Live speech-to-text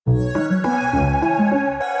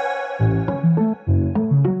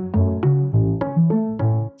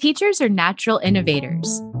Teachers are natural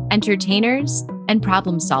innovators, entertainers, and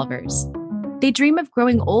problem solvers. They dream of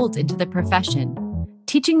growing old into the profession,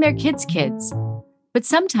 teaching their kids. But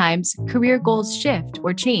sometimes career goals shift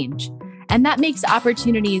or change, and that makes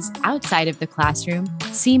opportunities outside of the classroom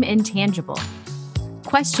seem intangible.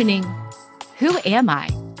 Questioning, who am I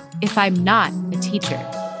if I'm not a teacher?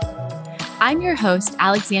 I'm your host,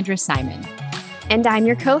 Alexandra Simon. And I'm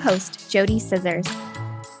your co-host, Jody Scissors.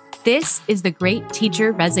 This is The Great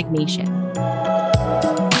Teacher Resignation.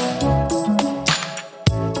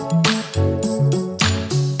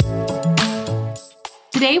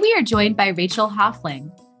 Today, we are joined by Rachel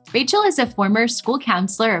Hoffling. Rachel is a former school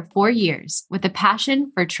counselor of 4 years with a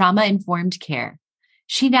passion for trauma-informed care.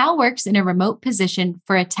 She now works in a remote position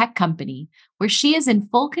for a tech company where she is in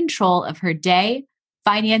full control of her day,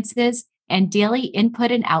 finances, and daily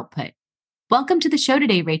input and output. Welcome to the show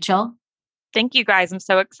today, Rachel. Thank you, guys. I'm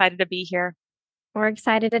so excited to be here. We're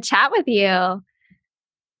excited to chat with you.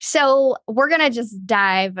 So we're going to just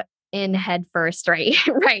dive in head first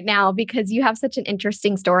right now, because you have such an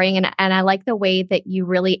interesting story. And I like the way that you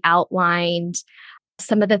really outlined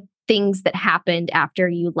some of the things that happened after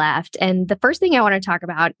you left. And the first thing I want to talk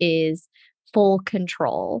about is full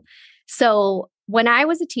control. So when I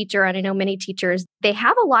was a teacher, and I know many teachers, they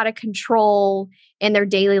have a lot of control in their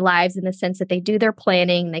daily lives in the sense that they do their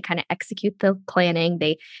planning, they kind of execute the planning,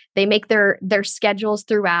 they make their schedules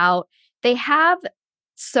throughout. They have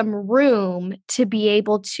some room to be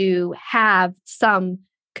able to have some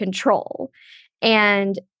control.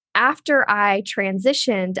 And after I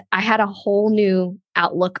transitioned, I had a whole new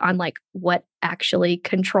outlook on like what actually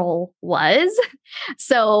control was.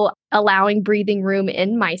 So allowing breathing room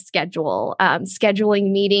in my schedule,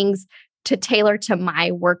 scheduling meetings to tailor to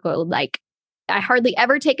my workload. Like I hardly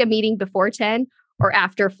ever take a meeting before 10 or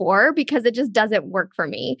after 4 because it just doesn't work for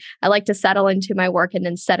me. I like to settle into my work and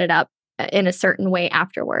then set it up in a certain way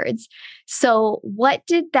afterwards. So what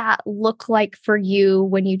did that look like for you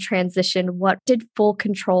when you transitioned? What did full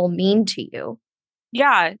control mean to you?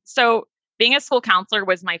 Yeah. So being a school counselor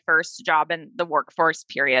was my first job in the workforce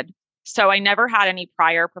period. So I never had any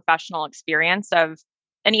prior professional experience of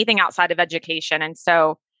anything outside of education. And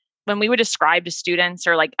so when we would describe to students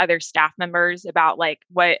or like other staff members about like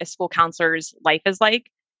what a school counselor's life is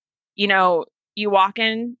like, you walk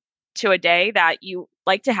in to a day that you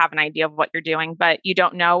like to have an idea of what you're doing, but you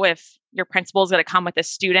don't know if your principal is going to come with a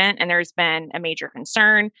student and there's been a major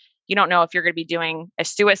concern. You don't know if you're going to be doing a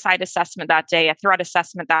suicide assessment that day, a threat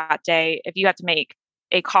assessment that day, if you have to make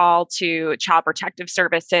a call to Child Protective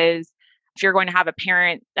Services, if you're going to have a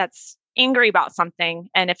parent that's angry about something,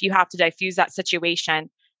 and if you have to diffuse that situation.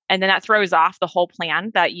 And then that throws off the whole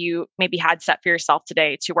plan that you maybe had set for yourself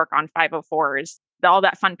today to work on 504s, all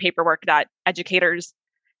that fun paperwork that educators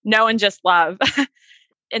know and just love.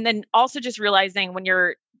 And then also just realizing when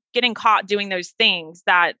you're getting caught doing those things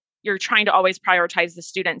that you're trying to always prioritize the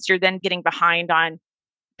students, you're then getting behind on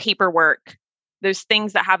paperwork, those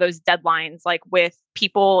things that have those deadlines, like with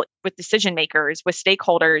people, with decision makers, with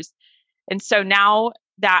stakeholders. And so now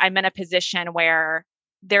that I'm in a position where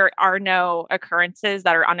there are no occurrences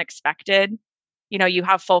that are unexpected, you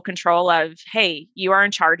have full control of, hey, you are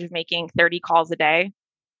in charge of making 30 calls a day.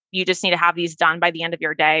 You just need to have these done by the end of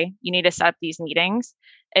your day. You need to set up these meetings,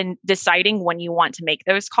 and deciding when you want to make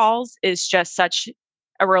those calls is just such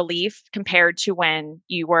a relief compared to when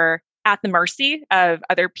you were at the mercy of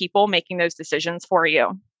other people making those decisions for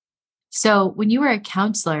you. So when you were a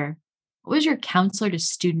counselor, what was your counselor to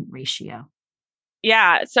student ratio?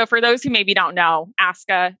 Yeah. So for those who maybe don't know,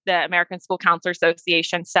 ASCA, the American School Counselor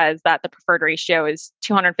Association, says that the preferred ratio is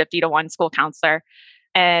 250 to 1 school counselor.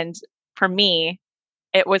 And for me,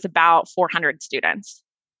 it was about 400 students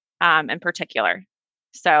in particular.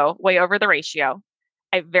 So way over the ratio.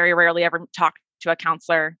 I very rarely ever talk to a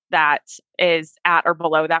counselor that is at or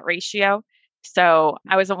below that ratio. So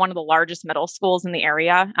I was at one of the largest middle schools in the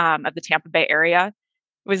area of the Tampa Bay area.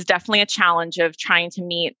 It was definitely a challenge of trying to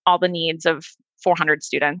meet all the needs of 400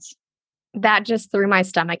 students. That just threw my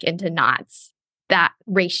stomach into knots, that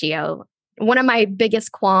ratio. One of my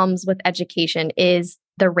biggest qualms with education is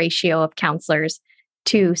the ratio of counselors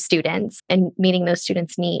to students and meeting those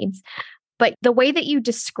students' needs. But the way that you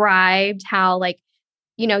described how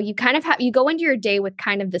you kind of you go into your day with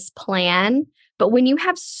kind of this plan, but when you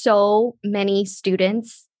have so many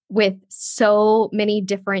students with so many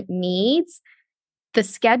different needs, the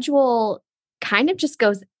schedule kind of just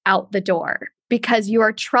goes out the door because you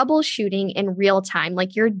are troubleshooting in real time.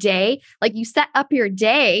 Like your day, like you set up your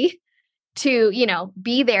day to,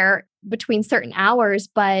 be there between certain hours,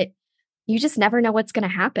 but you just never know what's going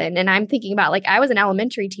to happen. And I'm thinking about I was an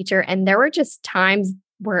elementary teacher and there were just times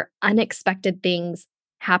where unexpected things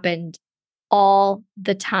happened all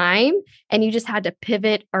the time and you just had to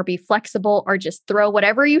pivot or be flexible or just throw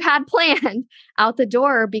whatever you had planned out the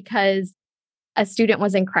door because a student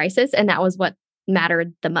was in crisis and that was what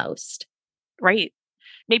mattered the most. Right.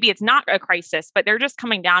 Maybe it's not a crisis, but they're just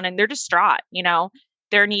coming down and they're distraught,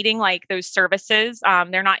 they're needing like those services.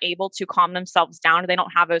 They're not able to calm themselves down. They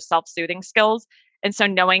don't have those self-soothing skills. And so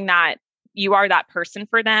knowing that you are that person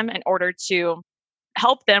for them in order to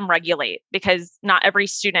help them regulate, because not every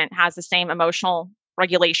student has the same emotional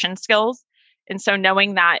regulation skills. And so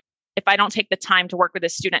knowing that if I don't take the time to work with a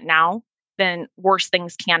student now, then worse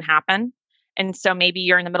things can happen. And so maybe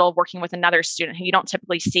you're in the middle of working with another student who you don't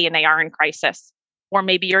typically see and they are in crisis. Or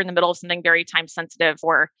maybe you're in the middle of something very time sensitive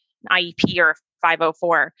or an IEP or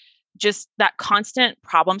 504. Just that constant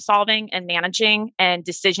problem solving and managing and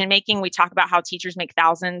decision making. We talk about how teachers make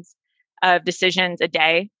thousands of decisions a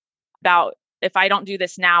day about, if I don't do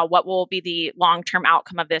this now, what will be the long-term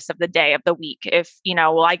outcome of this, of the day, of the week? If,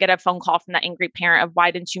 will I get a phone call from that angry parent of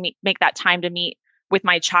why didn't you make that time to meet with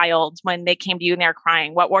my child when they came to you and they're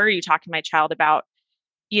crying? What were you talking to my child about?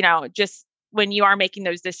 Just when you are making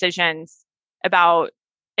those decisions about,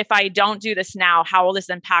 if I don't do this now, how will this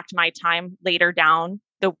impact my time later down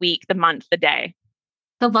the week, the month, the day?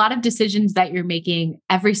 A lot of decisions that you're making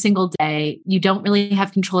every single day. You don't really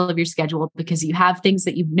have control of your schedule because you have things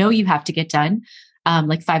that you have to get done,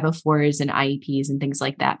 like 504s and IEPs and things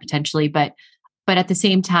like that potentially. But at the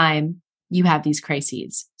same time, you have these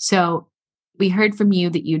crises. So we heard from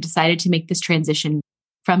you that you decided to make this transition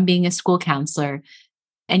from being a school counselor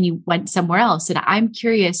and you went somewhere else. And I'm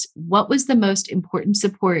curious, what was the most important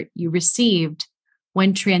support you received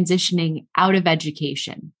when transitioning out of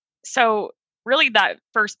education? So really that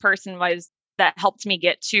first person that helped me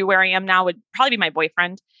get to where I am now would probably be my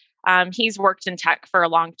boyfriend. He's worked in tech for a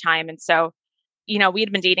long time. And so, we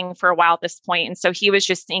had been dating for a while at this point. And so he was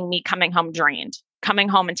just seeing me coming home drained, coming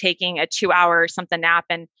home and taking a 2-hour something nap.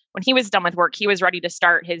 And when he was done with work, he was ready to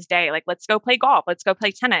start his day. Like, let's go play golf. Let's go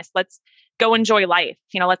play tennis. Let's go enjoy life.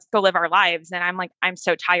 Let's go live our lives. And I'm like, I'm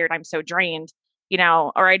so tired. I'm so drained,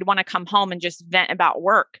 or I'd want to come home and just vent about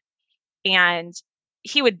work. And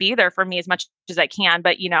he would be there for me as much as I can.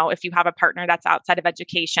 But, if you have a partner that's outside of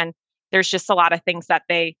education, there's just a lot of things that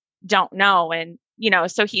they don't know. And,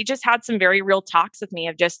 so he just had some very real talks with me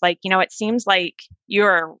of just like, it seems like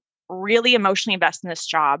you're really emotionally invested in this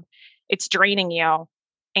job. It's draining you.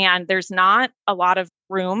 And there's not a lot of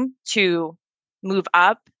room to move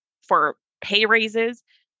up for pay raises.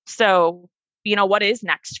 So, what is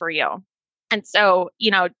next for you? And so,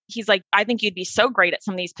 he's like, I think you'd be so great at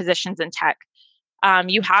some of these positions in tech.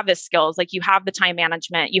 You have the skills, like you have the time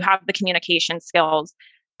management, you have the communication skills.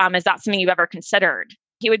 Is that something you've ever considered?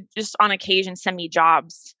 He would just on occasion send me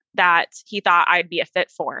jobs that he thought I'd be a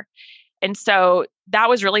fit for. And so that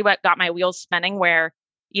was really what got my wheels spinning, where,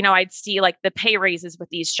 I'd see like the pay raises with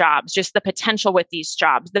these jobs, just the potential with these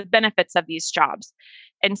jobs, the benefits of these jobs.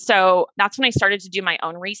 And so that's when I started to do my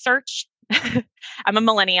own research. I'm a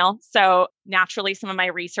millennial. So naturally, some of my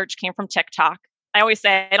research came from TikTok. I always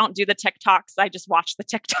say I don't do the TikToks. I just watch the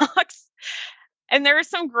TikToks. And there are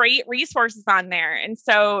some great resources on there. And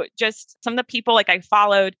so just some of the people like I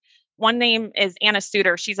followed, one name is Anna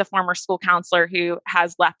Suter. She's a former school counselor who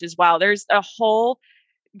has left as well. There's a whole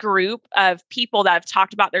group of people that have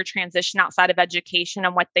talked about their transition outside of education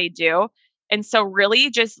and what they do. And so really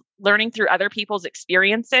just learning through other people's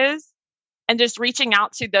experiences and just reaching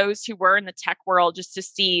out to those who were in the tech world just to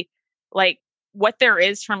see like what there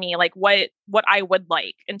is for me, like what I would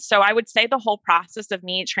like. And so I would say the whole process of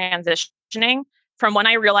me transitioning from when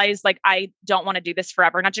I realized like I don't want to do this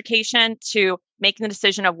forever in education to making the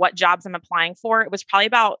decision of what jobs I'm applying for, it was probably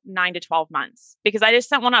about 9 to 12 months, because I just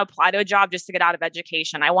didn't want to apply to a job just to get out of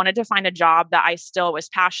education. I wanted to find a job that I still was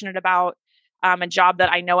passionate about, a job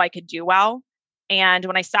that I know I could do well. And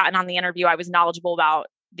when I sat in on the interview, I was knowledgeable about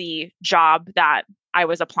the job that I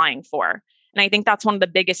was applying for. And I think that's one of the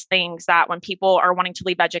biggest things that when people are wanting to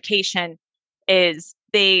leave education is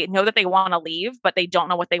they know that they want to leave, but they don't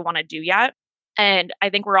know what they want to do yet. And I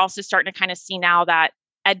think we're also starting to kind of see now that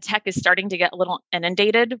ed tech is starting to get a little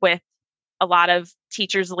inundated with a lot of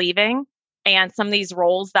teachers leaving. And some of these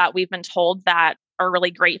roles that we've been told that are really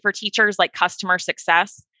great for teachers, like customer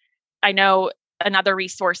success. I know another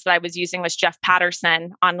resource that I was using was Jeff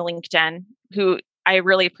Patterson on LinkedIn, who I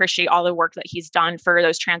really appreciate all the work that he's done for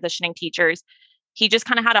those transitioning teachers. He just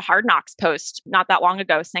kind of had a Hard Knocks post not that long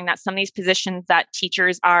ago saying that some of these positions that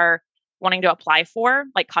teachers are wanting to apply for,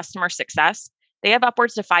 like customer success, they have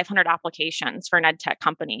upwards to 500 applications for an ed tech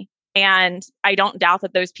company. And I don't doubt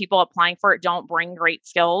that those people applying for it don't bring great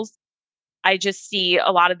skills. I just see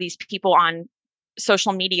a lot of these people on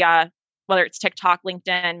social media, whether it's TikTok,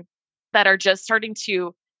 LinkedIn, that are just starting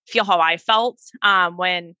to feel how I felt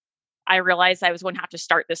when I realized I was going to have to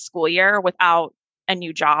start this school year without a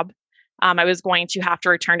new job. I was going to have to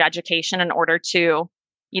return to education in order to,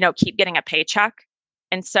 keep getting a paycheck.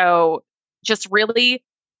 And so just really,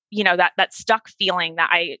 that stuck feeling that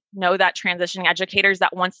I know that transitioning educators,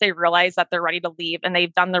 that once they realize that they're ready to leave and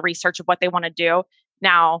they've done the research of what they want to do,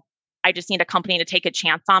 now I just need a company to take a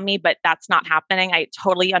chance on me, but that's not happening. I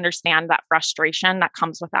totally understand that frustration that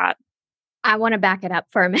comes with that. I want to back it up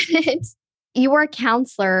for a minute. You were a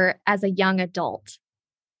counselor as a young adult.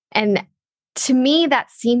 And to me, that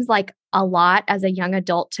seems like a lot as a young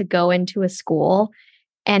adult to go into a school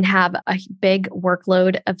and have a big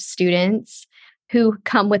workload of students who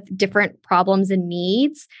come with different problems and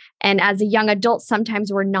needs. And as a young adult,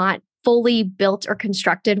 sometimes we're not fully built or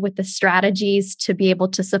constructed with the strategies to be able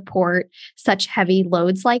to support such heavy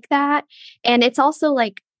loads like that. And it's also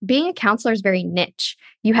like being a counselor is very niche.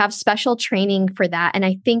 You have special training for that. And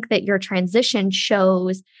I think that your transition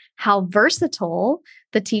shows how versatile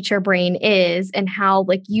the teacher brain is and how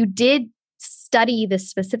like you did study this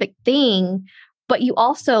specific thing, but you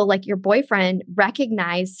also, like your boyfriend,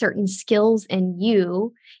 recognized certain skills in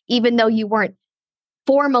you, even though you weren't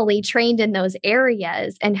formally trained in those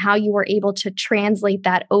areas, and how you were able to translate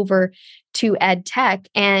that over to ed tech.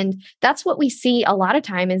 And that's what we see a lot of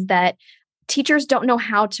time is that teachers don't know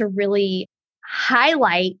how to really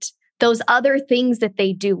highlight those other things that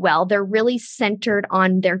they do well. They're really centered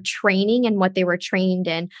on their training and what they were trained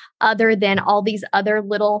in, other than all these other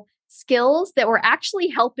little skills that were actually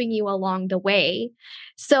helping you along the way.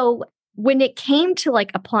 So when it came to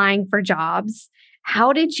like applying for jobs,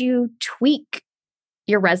 how did you tweak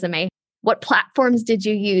your resume? What platforms did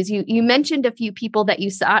you use? You mentioned a few people that you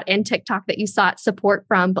sought and TikTok that you sought support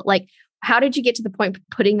from, but like, how did you get to the point of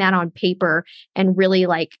putting that on paper and really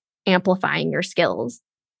like amplifying your skills?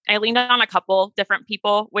 I leaned on a couple different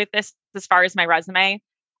people with this as far as my resume.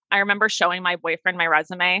 I remember showing my boyfriend my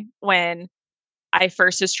resume when I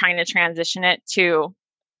first was trying to transition it to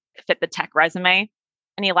fit the tech resume.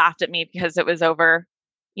 And he laughed at me because it was over,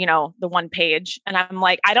 the one page. And I'm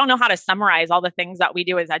like, I don't know how to summarize all the things that we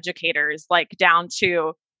do as educators, like down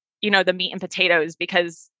to, the meat and potatoes,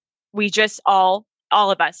 because we just all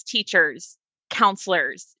of us, teachers,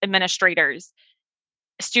 counselors, administrators,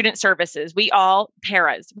 student services, we all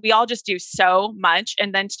paras, we all just do so much.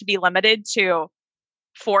 And then to be limited to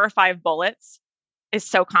 4 or 5 bullets is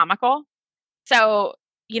so comical. So,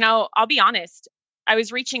 I'll be honest, I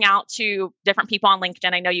was reaching out to different people on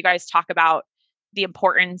LinkedIn. I know you guys talk about the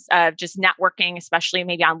importance of just networking, especially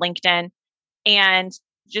maybe on LinkedIn, and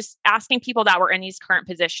just asking people that were in these current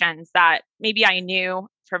positions that maybe I knew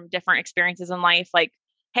from different experiences in life. Like,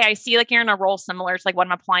 hey, I see like you're in a role similar to like what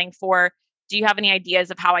I'm applying for. Do you have any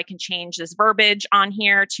ideas of how I can change this verbiage on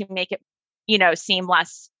here to make it, seem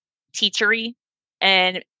less teachery,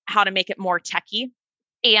 and how to make it more techie?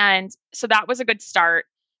 And so that was a good start.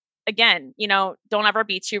 Again, don't ever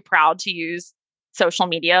be too proud to use social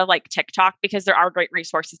media like TikTok, because there are great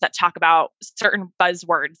resources that talk about certain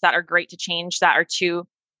buzzwords that are great to change, that are too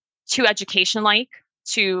education-like,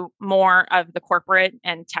 to more of the corporate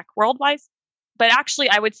and tech world wise. But actually,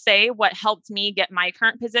 I would say what helped me get my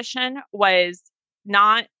current position was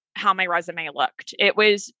not how my resume looked. It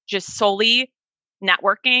was just solely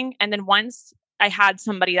networking. And then once I had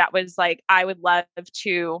somebody that was like, I would love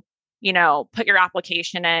to, put your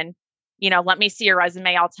application in, let me see your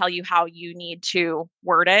resume. I'll tell you how you need to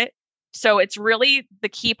word it. So it's really the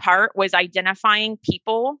key part was identifying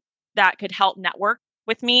people that could help network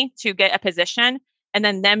with me to get a position, and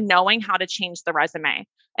then them knowing how to change the resume.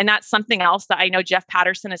 And that's something else that I know Jeff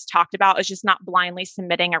Patterson has talked about, is just not blindly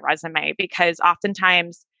submitting a resume, because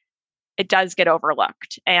oftentimes it does get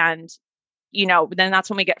overlooked. And, then that's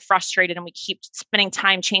when we get frustrated and we keep spending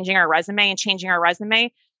time changing our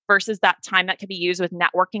resume versus that time that could be used with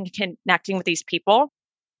networking, connecting with these people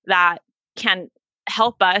that can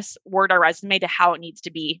help us word our resume to how it needs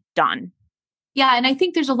to be done. Yeah. And I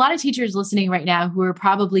think there's a lot of teachers listening right now who are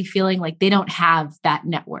probably feeling like they don't have that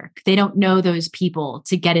network. They don't know those people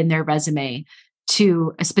to get in their resume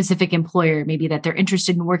to a specific employer, maybe that they're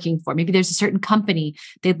interested in working for. Maybe there's a certain company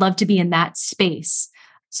they'd love to be in that space.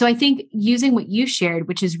 So I think using what you shared,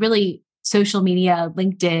 which is really social media,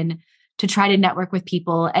 LinkedIn, to try to network with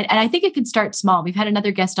people. And I think it can start small. We've had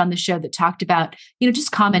another guest on the show that talked about,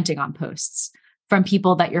 just commenting on posts from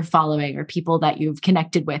people that you're following or people that you've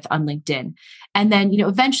connected with on LinkedIn. And then,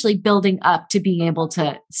 eventually building up to being able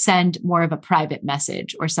to send more of a private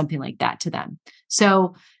message or something like that to them.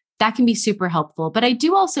 So that can be super helpful. But I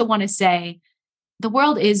do also want to say the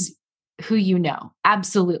world is who you know.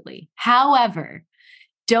 Absolutely. However,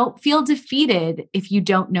 don't feel defeated if you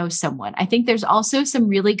don't know someone. I think there's also some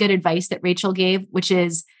really good advice that Rachel gave, which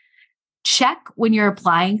is check when you're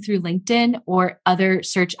applying through LinkedIn or other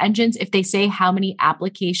search engines if they say how many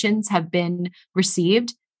applications have been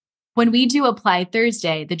received. When we do Apply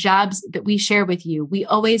Thursday, the jobs that we share with you, we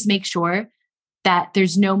always make sure that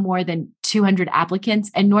there's no more than 200 applicants.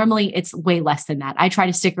 And normally it's way less than that. I try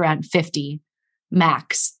to stick around 50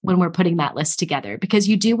 max when we're putting that list together, because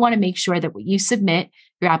you do want to make sure that what you submit,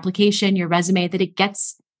 your application, your resume, that it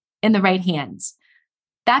gets in the right hands.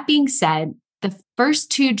 That being said, the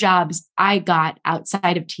first 2 jobs I got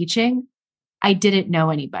outside of teaching, I didn't know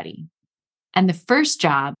anybody. And the first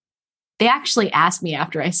job, they actually asked me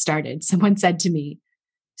after I started. Someone said to me,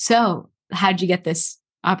 "So how'd you get this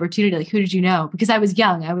opportunity? Like, who did you know?" Because I was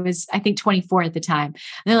young. I was, I think, 24 at the time. And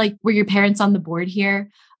they're like, "Were your parents on the board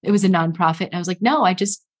here?" It was a nonprofit. And I was like, "No, I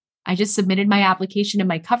just submitted my application and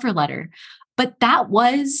my cover letter." But that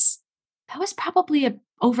was probably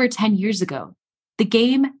over 10 years ago. The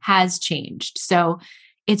game has changed. So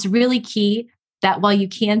it's really key that while you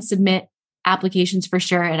can submit applications for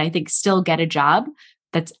sure, and I think still get a job,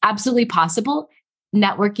 that's absolutely possible.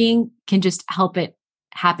 Networking can just help it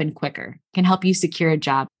happen quicker, can help you secure a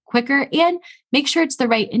job quicker and make sure it's the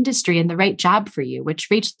right industry and the right job for you, which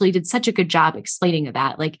Rachel Lee did such a good job explaining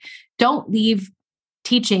that. Like, don't leave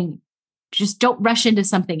teaching, just don't rush into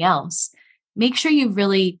something else. Make sure you've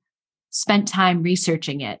really spent time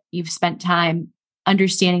researching it. You've spent time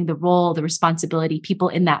understanding the role, the responsibility, people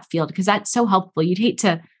in that field, because that's so helpful. You'd hate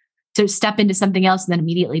to step into something else and then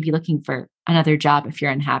immediately be looking for another job if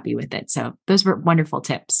you're unhappy with it. So those were wonderful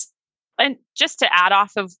tips. And just to add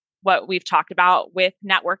off of what we've talked about with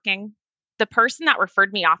networking, the person that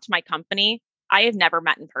referred me off to my company, I have never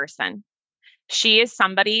met in person. She is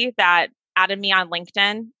somebody that added me on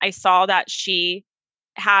LinkedIn. I saw that she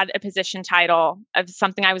had a position title of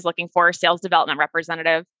something I was looking for, sales development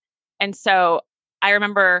representative. And so I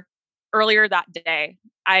remember earlier that day,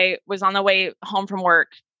 I was on the way home from work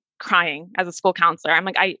crying as a school counselor. I'm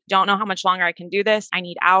like, I don't know how much longer I can do this. I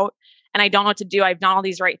need out. And I don't know what to do. I've done all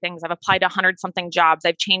these right things. I've applied to 100 something jobs.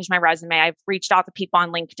 I've changed my resume. I've reached out to people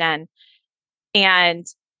on LinkedIn. And,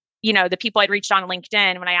 the people I'd reached on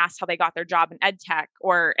LinkedIn, when I asked how they got their job in ed tech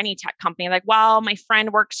or any tech company, like, well, my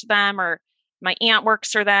friend works for them or my aunt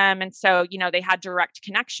works for them. And so, they had direct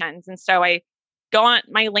connections. And so I go on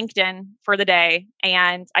my LinkedIn for the day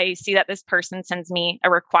and I see that this person sends me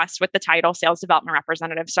a request with the title sales development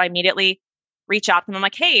representative. So I immediately reach out to them. I'm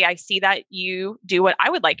like, "Hey, I see that you do what I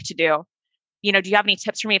would like to do. Do you have any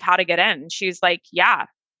tips for me of how to get in?" And she's like, "Yeah,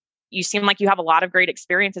 you seem like you have a lot of great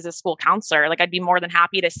experience as a school counselor. Like, I'd be more than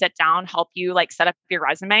happy to sit down, help you like set up your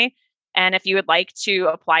resume. And if you would like to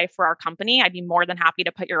apply for our company, I'd be more than happy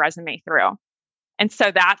to put your resume through." And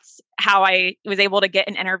so that's how I was able to get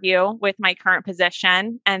an interview with my current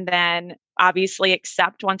position and then obviously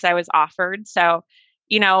accept once I was offered. So,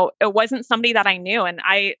 it wasn't somebody that I knew. And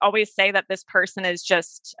I always say that this person is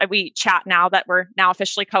just, we chat now that we're now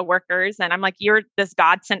officially coworkers. And I'm like, "You're this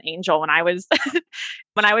godsend angel." When I was,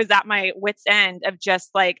 when I was at my wit's end of just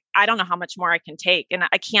like, I don't know how much more I can take. And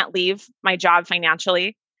I can't leave my job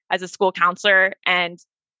financially as a school counselor and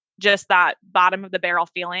just that bottom of the barrel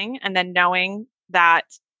feeling. And then knowing that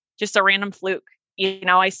just a random fluke,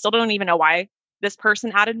 I still don't even know why this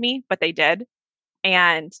person added me, but they did.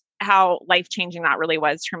 And how life-changing that really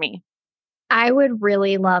was for me. I would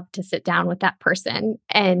really love to sit down with that person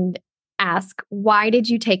and ask, why did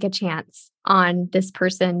you take a chance on this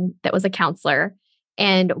person that was a counselor?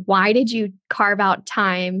 And why did you carve out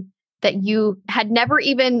time that you had never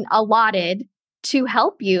even allotted to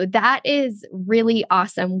help you? That is really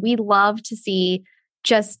awesome. We love to see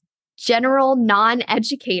just general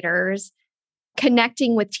non-educators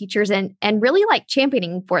connecting with teachers and really like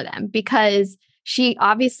championing for them, because she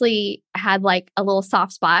obviously had like a little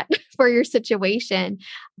soft spot for your situation.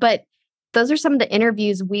 But those are some of the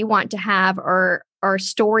interviews we want to have or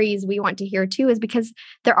stories we want to hear too, is because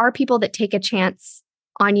there are people that take a chance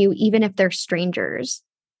on you, even if they're strangers.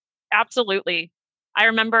 Absolutely. I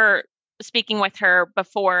remember speaking with her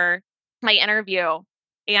before my interview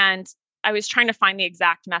and I was trying to find the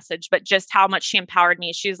exact message, but just how much she empowered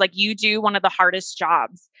me. She was like, "You do one of the hardest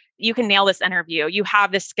jobs. You can nail this interview. You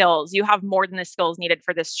have the skills. You have more than the skills needed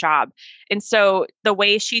for this job." And so the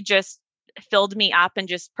way she just filled me up and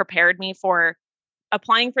just prepared me for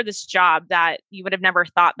applying for this job that you would have never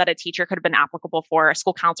thought that a teacher could have been applicable for, a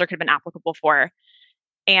school counselor could have been applicable for,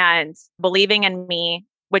 and believing in me,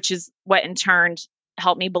 which is what in turn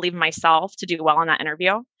helped me believe in myself to do well in that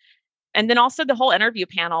interview. And then also the whole interview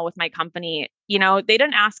panel with my company, they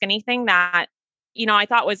didn't ask anything that, I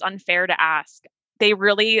thought was unfair to ask. They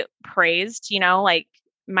really praised, like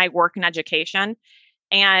my work in education.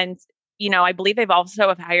 And, I believe they've also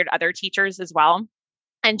have hired other teachers as well.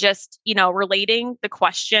 And just, relating the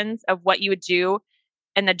questions of what you would do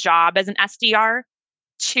in the job as an SDR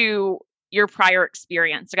to your prior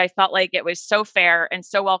experience. Like I felt like it was so fair and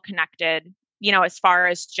so well connected, as far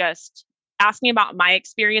as just asking about my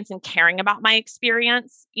experience and caring about my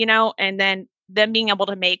experience, and then them being able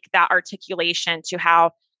to make that articulation to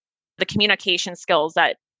how the communication skills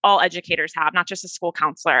that all educators have, not just a school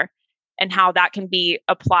counselor, and how that can be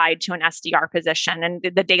applied to an SDR position and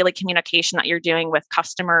the daily communication that you're doing with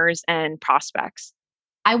customers and prospects.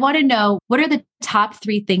 I want to know, what are the top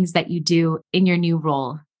 3 things that you do in your new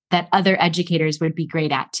role that other educators would be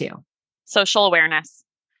great at too? Social awareness.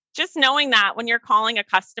 Just knowing that when you're calling a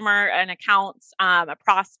customer, an account, a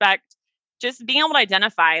prospect, just being able to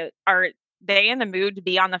identify, are they in the mood to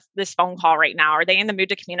be on this phone call right now? Are they in the mood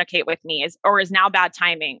to communicate with me? Is now bad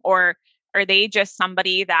timing? Or are they just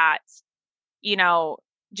somebody that,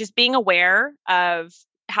 just being aware of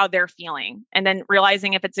how they're feeling and then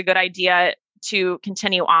realizing if it's a good idea to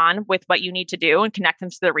continue on with what you need to do and connect them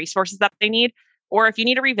to the resources that they need, or if you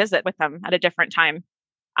need to revisit with them at a different time.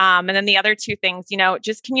 And then the other 2 things,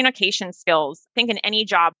 just communication skills. I think in any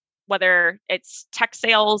job, whether it's tech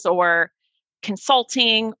sales or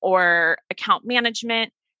consulting or account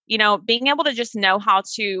management, being able to just know how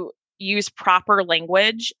to use proper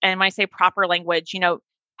language. And when I say proper language,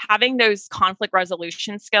 having those conflict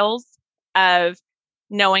resolution skills of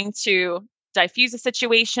knowing to diffuse a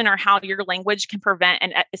situation or how your language can prevent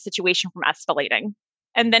a situation from escalating.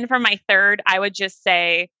 And then for my third, I would just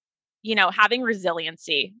say, having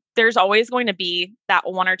resiliency. There's always going to be that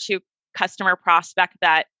 1 or 2 customer prospect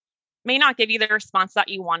that may not give you the response that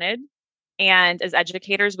you wanted. And as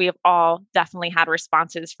educators, we have all definitely had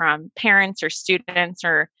responses from parents or students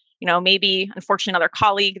or, maybe unfortunately another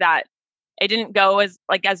colleague that it didn't go as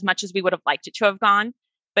much as we would have liked it to have gone.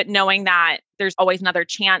 But knowing that there's always another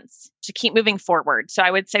chance to keep moving forward. So I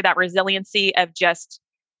would say that resiliency of just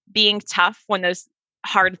being tough when those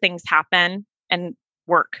hard things happen and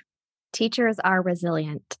work. Teachers are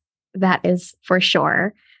resilient. That is for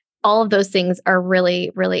sure. All of those things are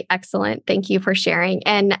really, really excellent. Thank you for sharing.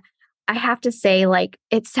 And I have to say,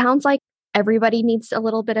 it sounds like everybody needs a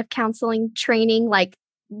little bit of counseling training.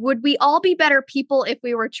 Would we all be better people if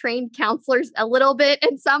we were trained counselors a little bit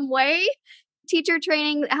in some way? Teacher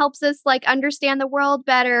training helps us understand the world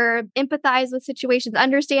better, empathize with situations,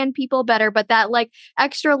 understand people better. But that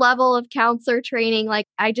extra level of counselor training,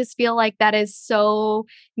 I just feel like that is so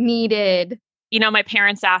needed. My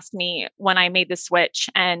parents asked me when I made the switch,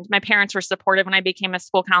 and my parents were supportive when I became a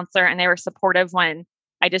school counselor, and they were supportive when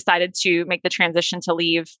I decided to make the transition to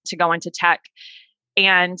leave to go into tech.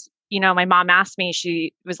 And, my mom asked me,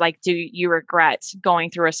 she was like, do you regret going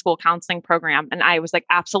through a school counseling program? And I was like,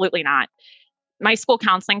 absolutely not. My school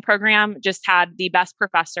counseling program just had the best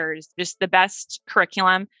professors, just the best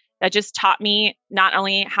curriculum that just taught me not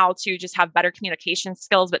only how to just have better communication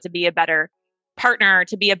skills, but to be a better partner,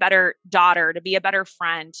 to be a better daughter, to be a better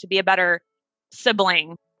friend, to be a better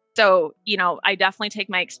sibling. So, I definitely take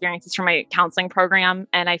my experiences from my counseling program,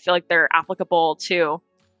 and I feel like they're applicable to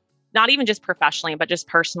not even just professionally, but just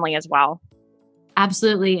personally as well.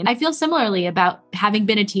 Absolutely. And I feel similarly about having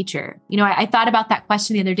been a teacher. I thought about that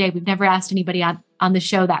question the other day. We've never asked anybody on the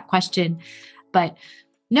show that question, but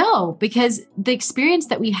no, because the experience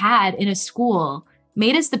that we had in a school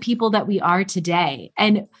made us the people that we are today.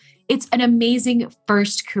 And it's an amazing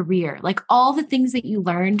first career. All the things that you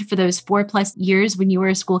learned for those 4+ years when you were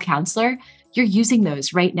a school counselor, you're using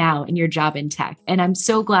those right now in your job in tech. And I'm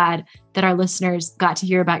so glad that our listeners got to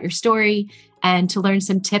hear about your story and to learn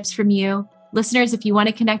some tips from you. Listeners, if you want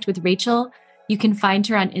to connect with Rachel, you can find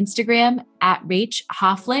her on Instagram at Rach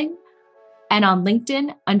Hoffling and on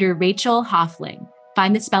LinkedIn under Rachel Hoffling.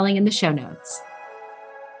 Find the spelling in the show notes.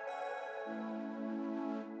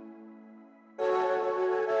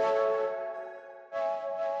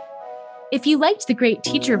 If you liked The Great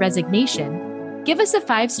Teacher Resignation, give us a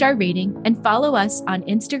 5-star rating and follow us on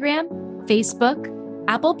Instagram, Facebook,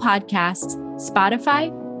 Apple Podcasts, Spotify,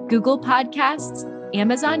 Google Podcasts,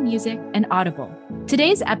 Amazon Music, and Audible.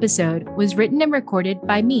 Today's episode was written and recorded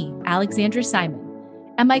by me, Alexandra Simon,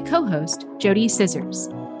 and my co-host, Jody Scissors.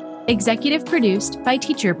 Executive produced by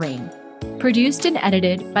Teacher Brain. Produced and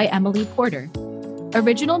edited by Emily Porter.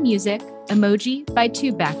 Original music, Emoji by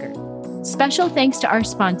Tubebacker. Special thanks to our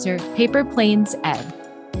sponsor, Paper Planes Ed.